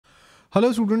Hello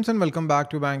students and welcome back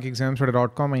to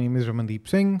BankExamsToday.com. My name is Ramandeep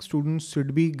Singh. Students,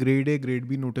 SIDBI Grade A, Grade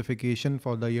B notification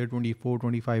for the year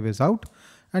 24-25 is out.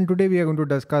 And today we are going to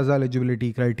discuss the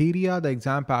eligibility criteria, the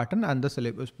exam pattern and the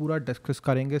syllabus. पूरा discuss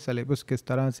करेंगे syllabus किस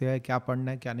तरह से है, क्या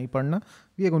पढ़ना है, क्या नहीं पढ़ना.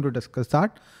 We are going to discuss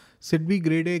that. SIDBI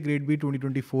Grade A, Grade B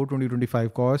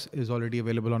 2024-2025 course is already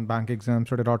available on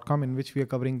BankExamsToday.com, in which we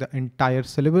are covering the entire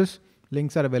syllabus.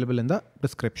 Links are available in the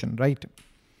description, right?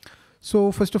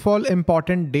 So first of all,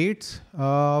 important dates,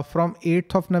 from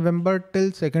 8th of November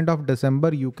till 2nd of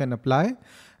December you can apply,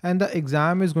 and the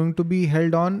exam is going to be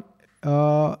held on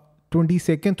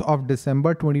 22nd of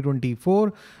December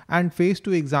 2024 and phase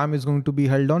 2 exam is going to be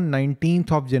held on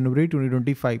 19th of January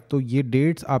 2025. तो ये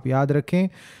dates आप याद रखें.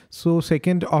 So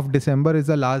 2nd of December is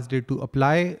the last date to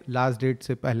apply. Last date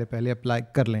से पहले apply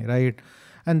कर लें, right?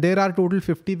 And there are total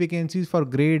 50 vacancies for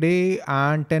grade A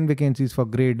and 10 vacancies for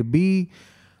grade B.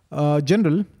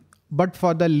 General, but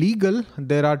for the legal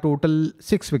there are total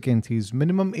 6 vacancies.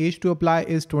 Minimum age to apply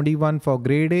is 21 for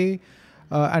grade A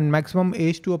and maximum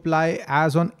age to apply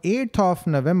as on 8th of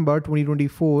November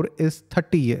 2024 is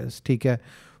 30 years. ठीक है.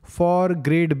 For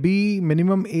grade B,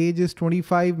 minimum age is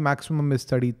 25, maximum is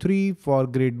 33. For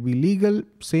grade B legal,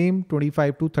 same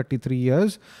 25 to 33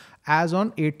 years as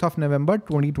on 8th of November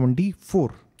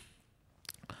 2024.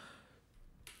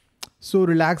 So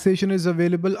relaxation is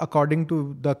available according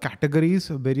to the categories,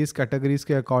 various categories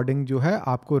के according जो है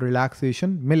आपको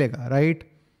relaxation मिलेगा, right?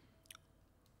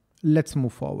 Let's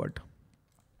move forward.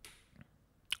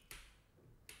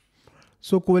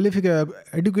 So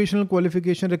educational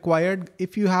qualification required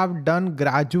if you have done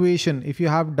graduation,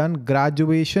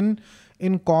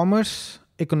 in commerce,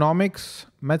 economics,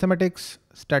 mathematics,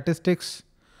 statistics,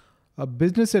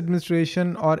 business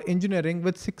administration or engineering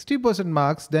with 60%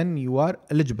 marks, then you are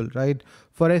eligible, right?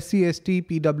 For SC, ST,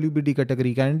 PWBD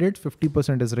category candidates,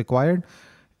 50% is required.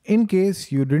 In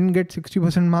case you didn't get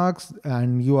 60% marks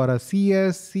and you are a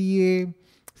CS, CA,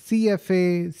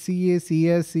 CFA, CA,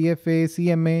 CS, CFA,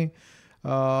 CMA,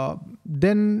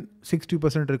 then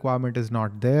 60% requirement is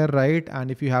not there, right?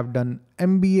 And if you have done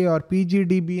MBA or PG,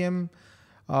 DBM,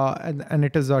 and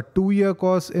it is a 2-year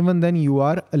course, even then you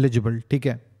are eligible,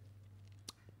 okay?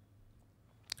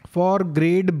 For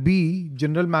grade B,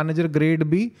 general manager grade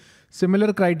B,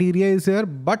 similar criteria is here,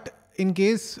 but in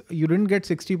case you didn't get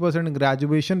 60% in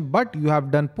graduation, but you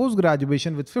have done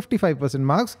post-graduation with 55%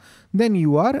 marks, then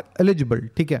you are eligible.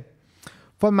 Okay.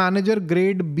 For manager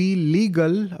grade B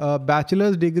legal,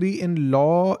 bachelor's degree in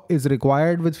law is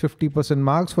required with 50%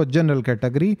 marks for general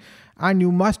category, and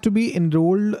you must be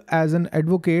enrolled as an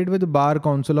advocate with Bar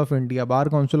Council of India. Bar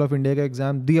Council of India का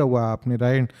exam दिया हुआ है आपने,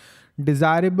 right?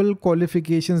 Desirable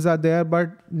qualifications are there, but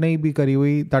nahi bhi kari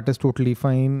hui, that is totally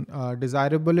fine.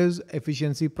 Desirable is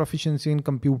efficiency, proficiency in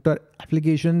computer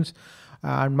applications,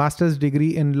 and master's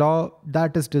degree in law,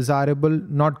 that is desirable,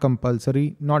 not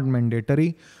compulsory, not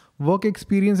mandatory. Work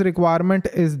experience requirement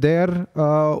is there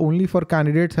only for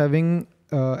candidates having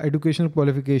educational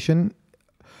qualification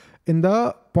in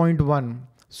the point 1.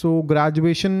 So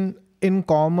graduation in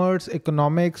commerce,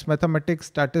 economics, mathematics,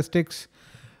 statistics,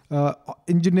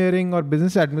 engineering or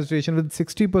business administration with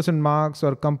 60% marks,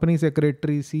 or company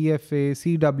secretary, CFA,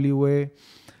 CWA,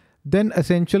 then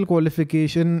essential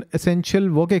qualification, essential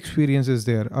work experience is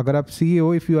there. Agar aap CA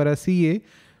ho, if you are a CA,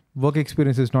 work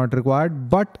experience is not required,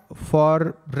 but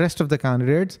for rest of the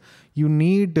candidates, you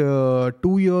need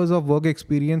 2 years of work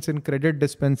experience in credit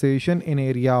dispensation in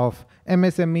area of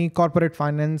MSME, corporate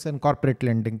finance and corporate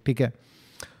lending. ठीक है.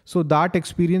 So that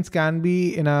experience can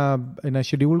be in a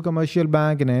scheduled commercial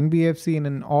bank, in an NBFC, in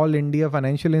an all India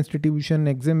financial institution,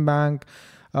 Exim Bank,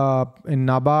 in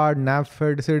NABARD,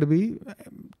 NAFED, SIDBI.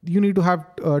 You need to have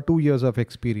 2 years of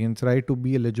experience, right, to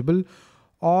be eligible.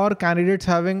 Or candidates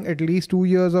having at least 2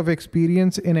 years of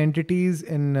experience in entities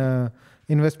in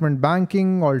investment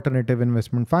banking, alternative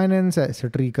investment finance,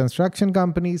 asset reconstruction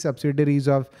companies, subsidiaries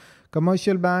of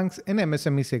commercial banks in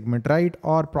MSME segment, right,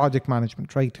 or project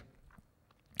management, right?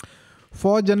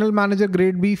 For general manager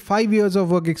grade B, 5 years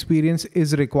of work experience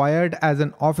is required as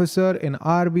an officer in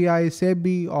RBI,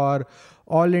 SEBI or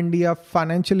All India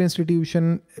Financial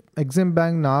Institution, Exim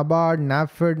Bank, NABARD,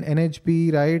 NAFED,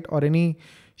 NHB, right? Or any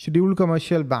scheduled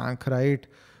commercial bank, right?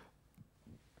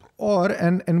 Or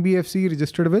an NBFC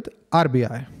registered with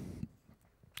RBI.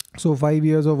 So 5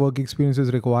 years of work experience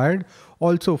is required.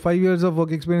 Also 5 years of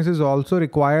work experience is also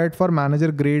required for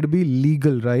manager grade B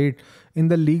legal, right? In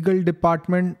the legal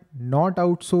department, not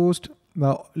outsourced,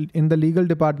 in the legal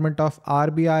department of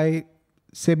RBI,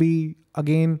 SEBI,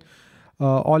 again,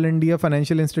 All India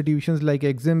financial institutions like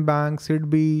Exim Bank,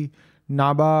 SIDBI,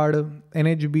 NABARD,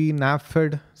 NHB,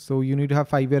 NAFED. So you need to have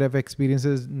 5 years of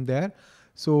experiences in there.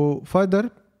 So further,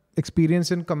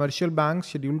 experience in commercial banks,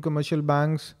 scheduled commercial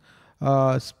banks,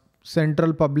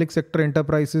 central public sector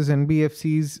enterprises,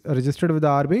 NBFCs registered with the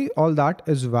RBI, all that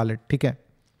is valid. Okay.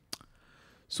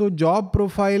 So job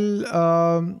profile,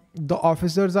 the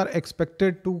officers are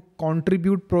expected to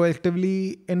contribute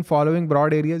proactively in following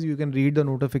broad areas. You can read the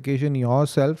notification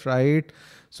yourself, right?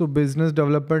 So business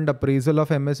development, appraisal of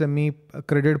MSME,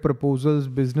 credit proposals,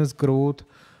 business growth,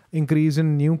 increase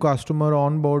in new customer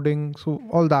onboarding. So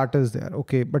all that is there.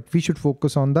 Okay. But we should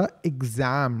focus on the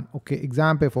exam. Okay.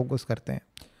 Exam pe focus karte hain.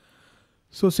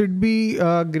 So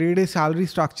SIDBI grade A salary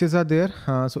structures are there.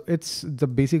 So it's the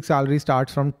basic salary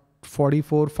starts from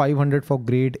 44,500 for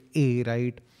grade A,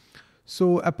 right?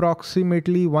 So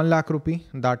approximately 1 lakh rupee,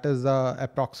 that is the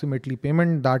approximately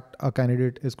payment that a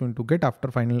candidate is going to get after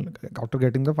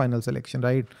getting the final selection,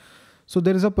 right? So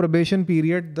there is a probation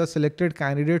period. The selected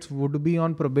candidates would be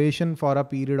on probation for a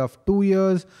period of 2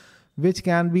 years, which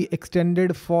can be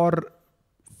extended for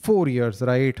 4 years,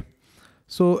 right?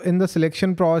 So in the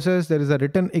selection process, there is a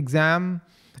written exam.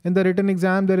 In the written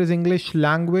exam, there is English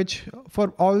language for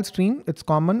all stream. It's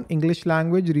common English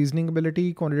language, reasoning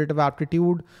ability, quantitative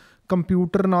aptitude,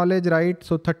 computer knowledge, right?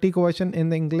 So 30 questions in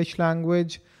the English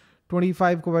language,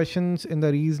 25 questions in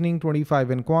the reasoning, 25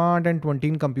 in quant and 20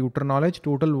 in computer knowledge.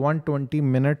 Total 120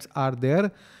 minutes are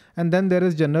there. And then there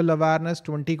is general awareness,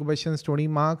 20 questions, 20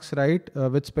 marks, right?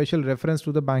 With special reference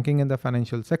to the banking and the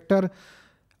financial sector.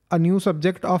 A new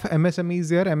subject of MSME is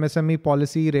there. MSME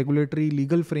policy, regulatory,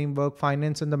 legal framework,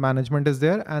 finance and the management is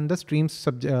there. And the stream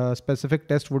specific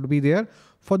test would be there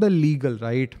for the legal,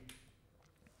 right?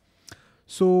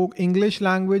 So English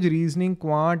language, reasoning,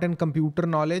 quant and computer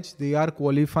knowledge, they are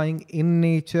qualifying in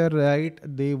nature, right?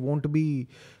 They won't be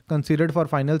considered for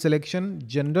final selection.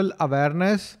 General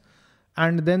awareness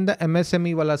and then the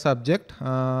MSME wala subject,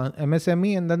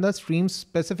 MSME and then the stream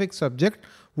specific subject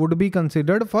would be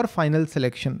considered for final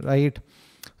selection, right?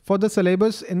 For the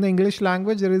syllabus in the English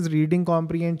language, there is reading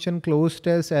comprehension, close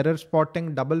test, error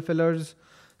spotting, double fillers,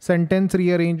 sentence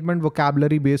rearrangement,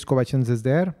 vocabulary based questions is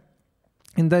there.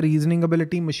 In the reasoning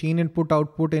ability, machine input,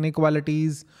 output,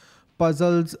 inequalities,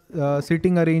 puzzles,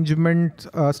 sitting arrangement,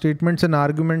 statements and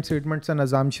arguments, statements and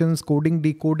assumptions, coding,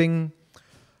 decoding,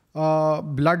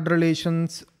 blood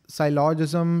relations,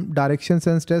 syllogism, direction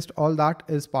sense test, all that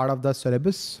is part of the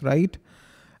syllabus, right?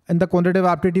 And the quantitative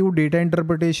aptitude, data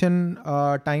interpretation,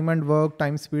 time and work,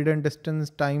 time, speed and distance,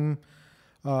 time,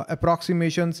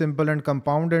 approximation, simple and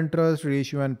compound interest,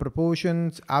 ratio and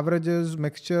proportions, averages,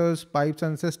 mixtures, pipes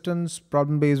and systems,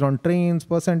 problem based on trains,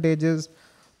 percentages,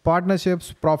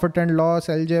 partnerships, profit and loss,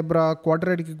 algebra,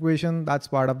 quadratic equation, that's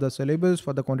part of the syllabus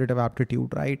for the quantitative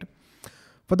aptitude, right?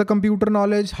 For the computer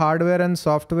knowledge, hardware and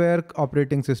software,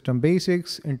 operating system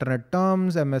basics, internet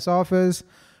terms, MS Office,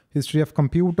 history of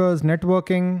computers,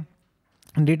 networking,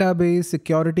 database,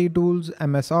 security tools,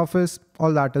 MS Office,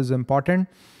 all that is important.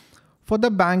 For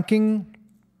the banking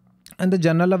and the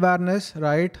general awareness,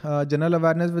 right? General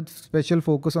awareness with special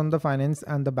focus on the finance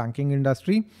and the banking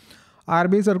industry.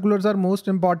 RBI circulars are most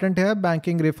important here.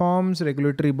 Banking reforms,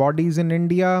 regulatory bodies in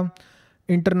India,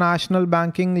 international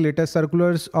banking, latest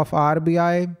circulars of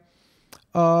RBI,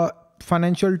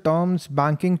 financial terms,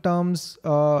 banking terms,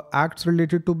 acts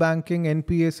related to banking,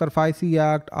 NPA, SARFAESI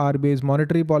Act, RBI's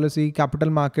monetary policy, capital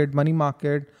market, money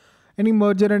market, any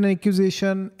merger and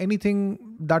acquisition, anything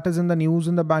that is in the news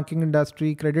in the banking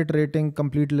industry, credit rating,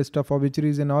 complete list of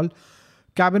obituaries and all,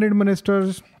 cabinet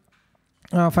ministers,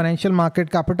 financial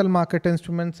market, capital market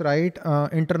instruments, right?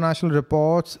 International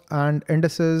reports and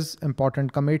indices,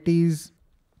 important committees,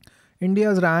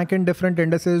 India's rank in different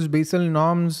indices, Basel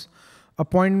norms,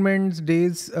 appointments,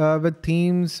 days with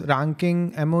themes,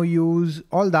 ranking, MOUs,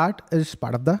 all that is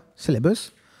part of the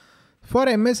syllabus. For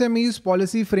MSMEs,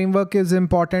 policy framework is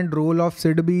important. Role of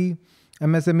SIDBI,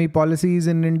 MSME policies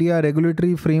in India,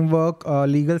 regulatory framework,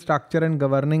 legal structure and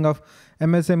governing of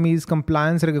MSMEs,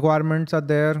 compliance requirements are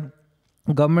there.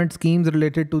 Government schemes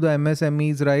related to the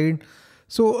MSMEs, right?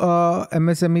 So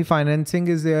MSME financing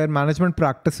is there, management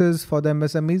practices for the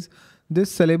MSMEs. This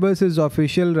syllabus is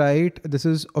official, right? This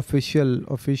is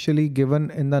officially given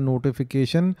in the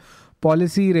notification.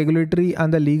 Policy, regulatory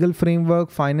and the legal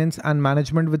framework, finance and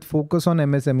management with focus on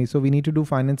MSME. So we need to do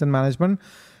finance and management,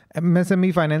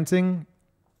 MSME financing,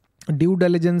 due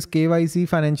diligence, KYC,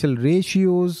 financial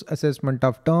ratios, assessment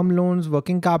of term loans,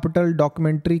 working capital,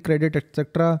 documentary credit,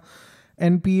 etc.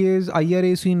 NPAs,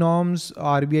 IRAC norms,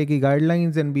 RBI ki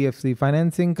guidelines, NBFC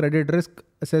financing, credit risk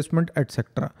assessment,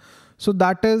 etc. So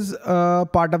that is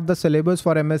part of the syllabus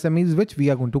for MSMEs which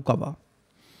we are going to cover.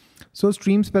 So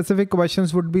stream specific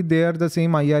questions would be there. The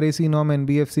same IRAC norm,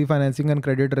 NBFC, financing and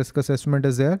credit risk assessment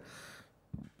is there.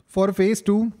 For phase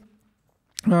 2,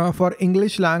 for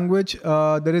English language,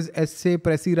 there is essay,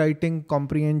 précis writing,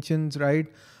 comprehensions, right?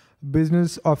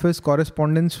 Business office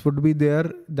correspondence would be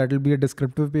there. That will be a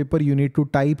descriptive paper. You need to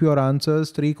type your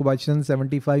answers, 3 questions,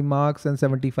 75 marks and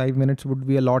 75 minutes would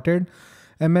be allotted.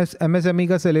 MSME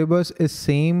ka syllabus is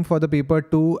same for the paper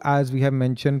 2 as we have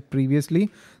mentioned previously.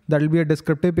 That will be a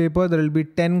descriptive paper. There will be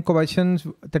 10 questions.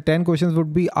 The 10 questions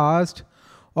would be asked,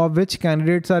 of which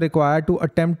candidates are required to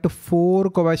attempt 4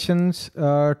 questions,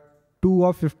 2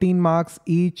 of 15 marks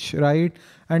each, right?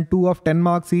 And 2 of 10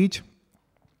 marks each,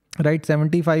 right?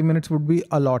 75 minutes would be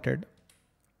allotted.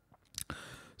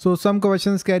 So some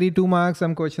questions carry 2 marks,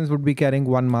 some questions would be carrying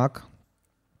 1 mark.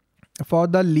 For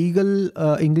the legal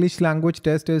English language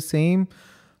test is same.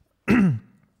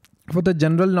 For the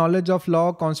general knowledge of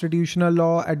law, constitutional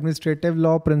law, administrative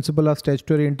law, principle of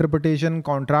statutory interpretation,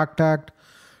 Contract Act,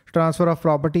 Transfer of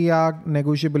Property Act,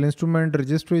 Negotiable Instrument,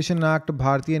 Registration Act,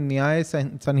 Bharatiya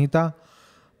Nyaya Sanhita,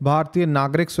 Bharatiya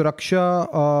Nagrik Suraksha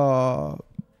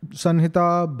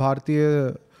Sanhita,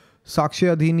 Bharatiya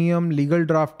Sakshi Adhiniyam, Legal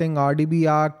Drafting, RDB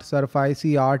Act,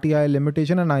 SARFAIC, RTI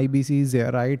Limitation and IBC is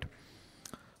there, right?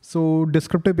 So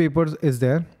descriptive papers is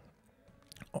there.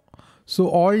 So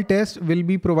all tests will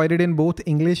be provided in both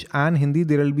English and Hindi.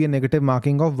 There will be a negative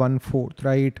marking of 1/4,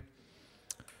 right?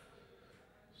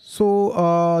 So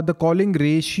the calling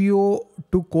ratio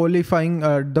to qualify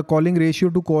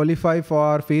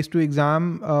for phase 2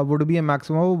 exam would be a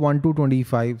maximum of 1 to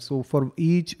 25. So for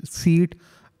each seat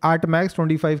at max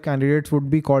 25 candidates would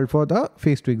be called for the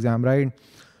phase 2 exam, right?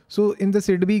 So in the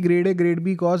SIDBI Grade A, Grade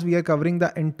B course, we are covering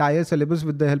the entire syllabus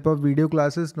with the help of video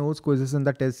classes, notes, quizzes and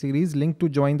the test series. Link to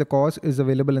join the course is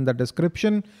available in the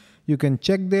description. You can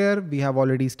check there. We have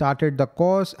already started the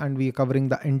course and we are covering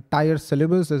the entire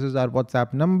syllabus. This is our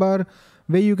WhatsApp number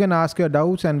where you can ask your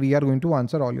doubts and we are going to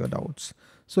answer all your doubts.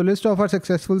 So list of our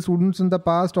successful students in the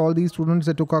past, all these students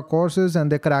that took our courses and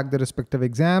they cracked their respective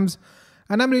exams.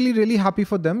 And I'm really, really happy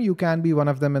for them. You can be one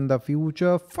of them in the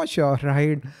future for sure,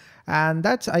 right? And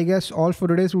that's, I guess, all for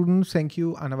today, students. Thank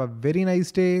you and have a very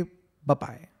nice day.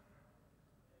 Bye-bye.